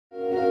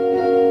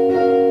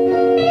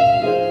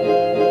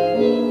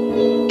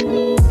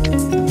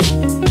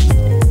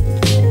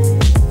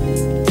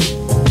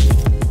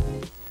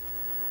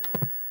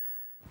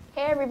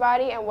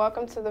everybody, and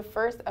welcome to the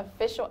first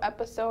official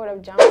episode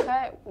of Jump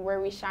Cut,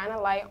 where we shine a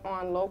light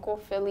on local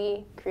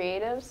Philly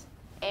creatives.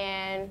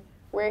 And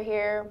we're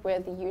here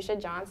with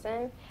Yusha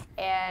Johnson,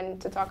 and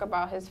to talk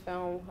about his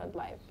film Hood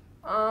Life.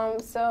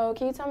 So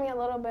can you tell me a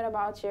little bit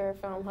about your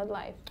film Hood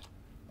Life?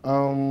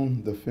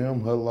 The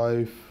film Hood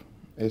Life,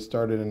 it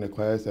started in the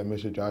class that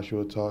Mr.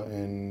 Joshua taught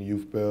in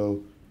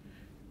YouthBuild.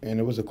 And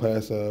it was a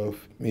class of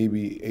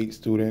maybe 8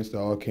 students that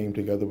all came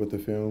together with the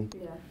film.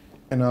 Yeah.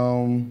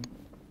 And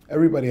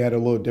everybody had a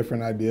little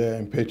different idea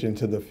and pitch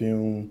into the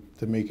film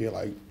to make it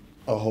like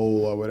a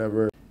whole or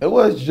whatever. It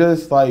was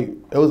just like,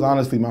 it was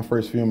honestly my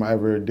first film I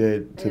ever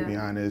did, to be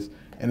honest.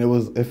 And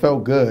it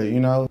felt good,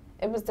 you know?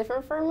 It was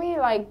different for me,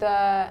 like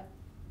the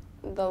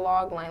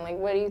log line. Like,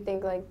 what do you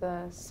think like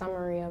the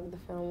summary of the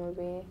film would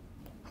be?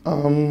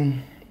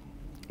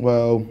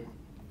 Well,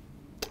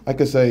 I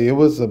could say it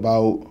was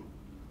about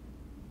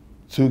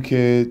 2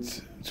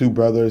 kids, 2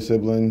 brothers,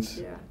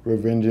 siblings,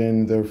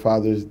 revenging their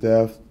father's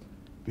death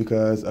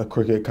because a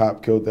crooked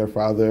cop killed their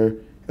father.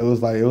 It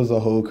was a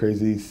whole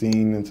crazy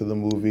scene into the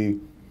movie.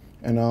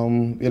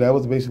 And yeah, that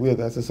was basically it.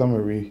 That's a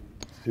summary.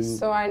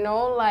 So I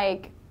know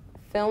like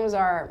films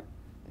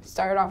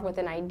started off with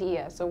an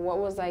idea. So what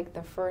was like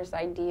the first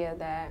idea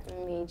that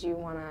made you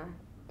want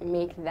to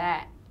make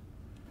that?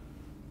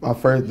 The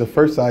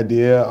first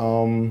idea,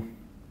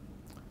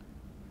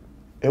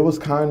 it was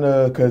kind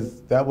of,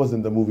 because that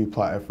wasn't the movie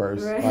plot at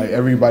first. Right. Like,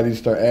 everybody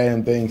started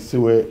adding things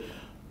to it.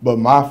 But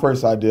my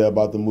first idea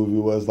about the movie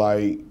was,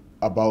 like,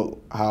 about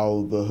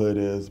how the hood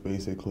is,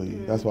 basically.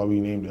 That's why we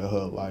named it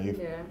Hood Life.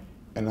 Yeah.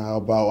 And how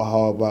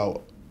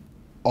about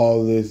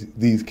all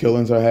these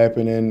killings are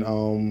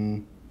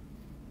happening,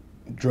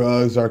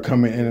 drugs are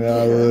coming in and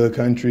out of the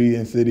country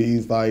and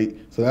cities. Like,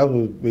 so that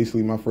was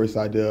basically my first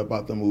idea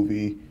about the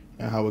movie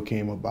and how it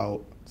came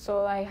about.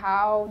 So like,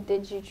 how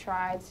did you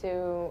try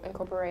to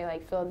incorporate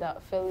like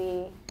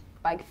Philly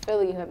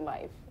hood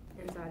life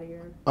inside of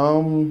your?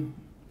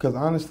 Because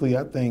honestly,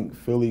 I think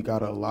Philly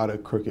got a lot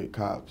of crooked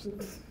cops.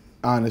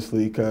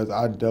 Honestly, because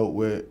I dealt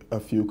with a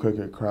few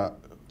crooked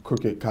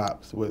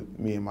cops with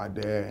me and my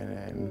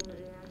dad, and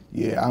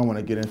yeah, I don't want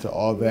to get into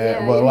all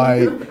that, but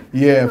like,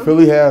 yeah,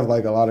 Philly has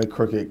like a lot of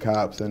crooked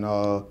cops and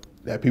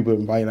that people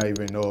might not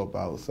even know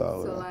about.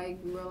 So like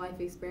real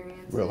life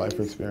experiences. Real life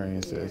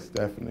experiences,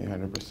 definitely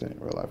 100%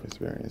 real life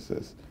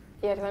experiences.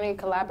 Yeah, because I know you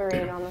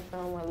collaborated on the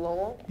film with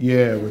Lowell.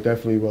 Yeah,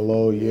 definitely with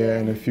Lowell,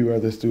 and a few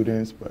other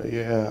students. But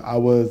yeah, I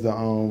was the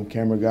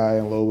camera guy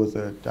and Lowell was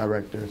the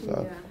director.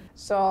 So. Yeah.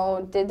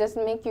 So did this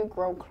make you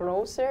grow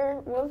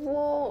closer with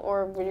Lowell,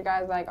 or were you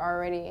guys like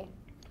already?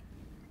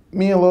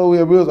 Me and Lowell,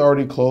 we was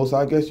already close.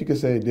 I guess you could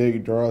say it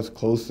did draw us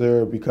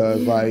closer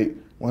because like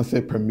once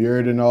it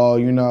premiered and all,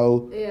 you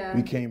know,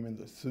 we came in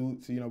the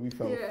suits, you know, we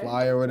felt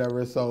fly or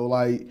whatever. So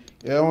like,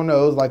 I don't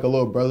know, it was like a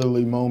little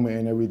brotherly moment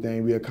and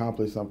everything. We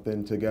accomplished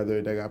something together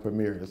that got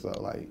premiered. So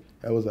like,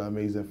 that was an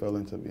amazing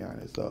feeling, to be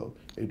honest. So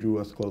it drew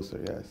us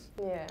closer, yes.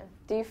 Yeah.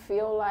 Do you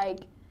feel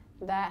like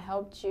that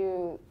helped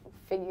you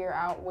figure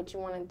out what you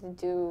wanted to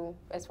do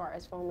as far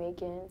as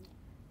filmmaking?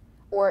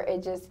 Or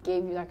it just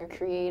gave you like a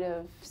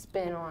creative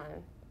spin on?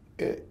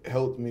 It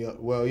helped me,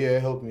 well, yeah,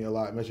 it helped me a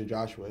lot. Mr.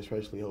 Joshua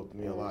especially helped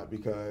me a lot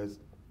because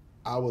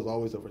I was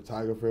always a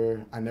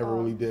photographer. I never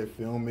really did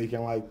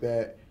filmmaking like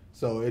that.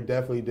 So it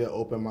definitely did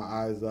open my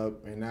eyes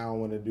up, and now I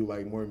want to do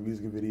like more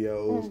music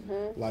videos,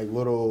 like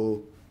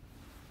little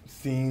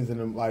scenes in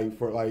them, like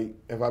for like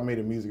if I made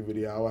a music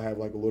video, I would have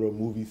like a little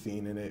movie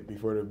scene in it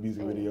before the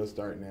music video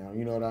start now.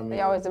 You know what I mean?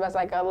 They always do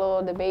like a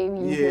little the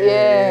baby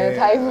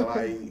type of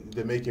like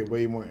to make it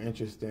way more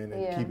interesting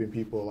and keeping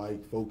people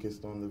like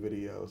focused on the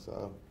video.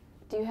 So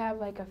do you have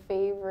like a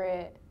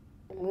favorite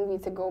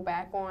movie to go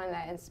back on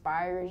that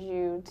inspires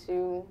you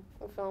to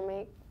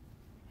filmmake?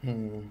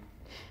 The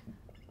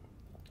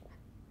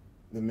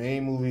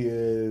main movie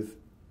is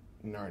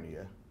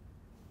Narnia.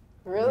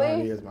 Really?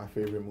 Narnia is my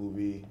favorite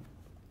movie,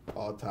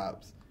 all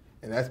tops.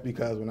 And that's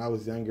because when I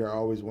was younger, I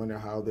always wondered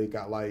how they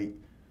got like,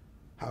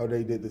 how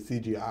they did the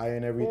CGI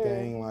and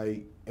everything.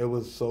 Like, it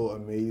was so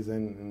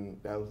amazing,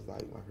 and that was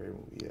like my favorite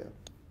movie,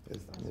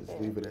 Let's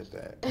leave it at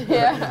that.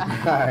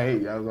 Yeah.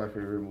 That was my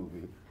favorite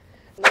movie.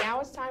 Now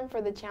it's time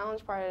for the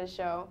challenge part of the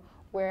show,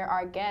 where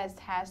our guest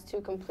has to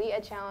complete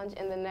a challenge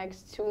in the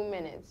next 2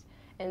 minutes.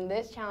 In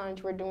this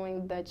challenge, we're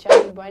doing the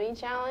Chubby Bunny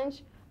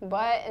Challenge,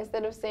 but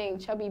instead of saying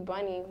Chubby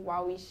Bunny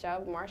while we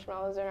shove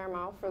marshmallows in our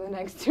mouth for the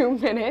next 2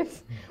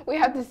 minutes, we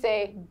have to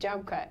say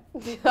Jump Cut.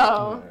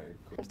 So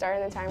I'm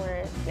starting the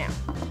timer now.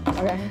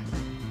 Okay.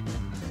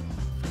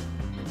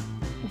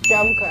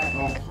 Jump Cut.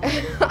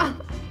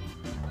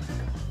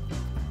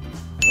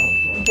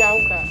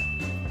 Jump Cut.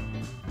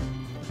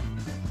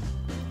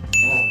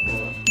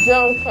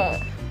 Jump Cut. Jump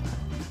Cut.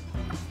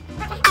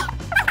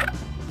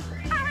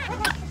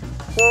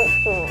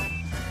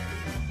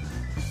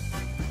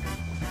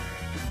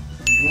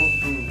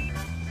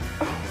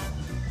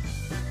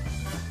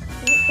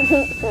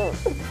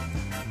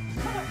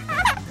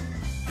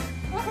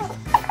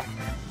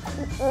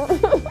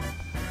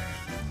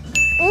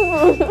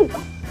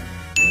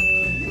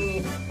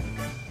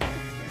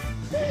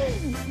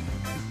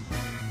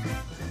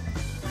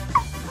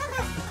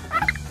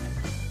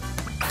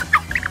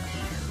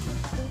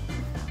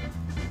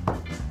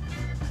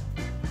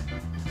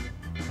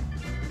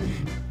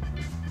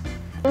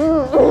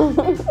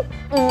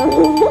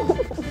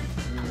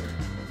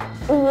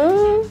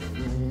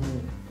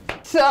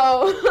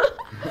 So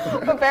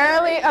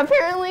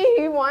apparently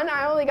he won.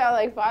 I only got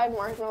like 5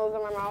 marshmallows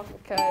in my mouth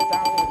because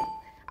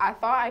I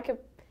thought I could.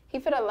 He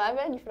fit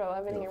 11. You fit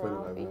 11 in your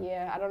mouth. 11.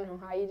 Yeah, I don't know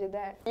how you did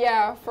that.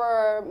 Yeah,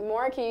 for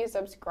more, can you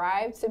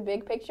subscribe to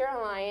Big Picture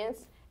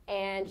Alliance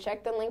and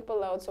check the link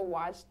below to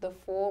watch the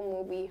full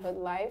movie Hood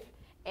Life.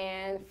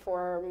 And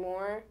for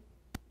more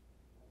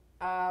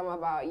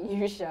about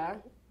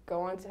Yusha,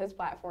 go onto his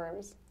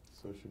platforms.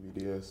 Social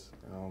medias.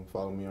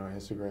 Follow me on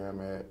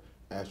Instagram at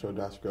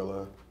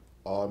astro.skrilla.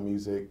 All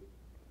music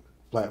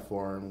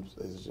platforms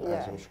is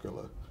Astro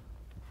Skrilla.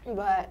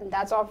 But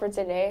that's all for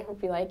today.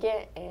 Hope you like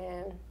it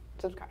and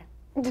subscribe.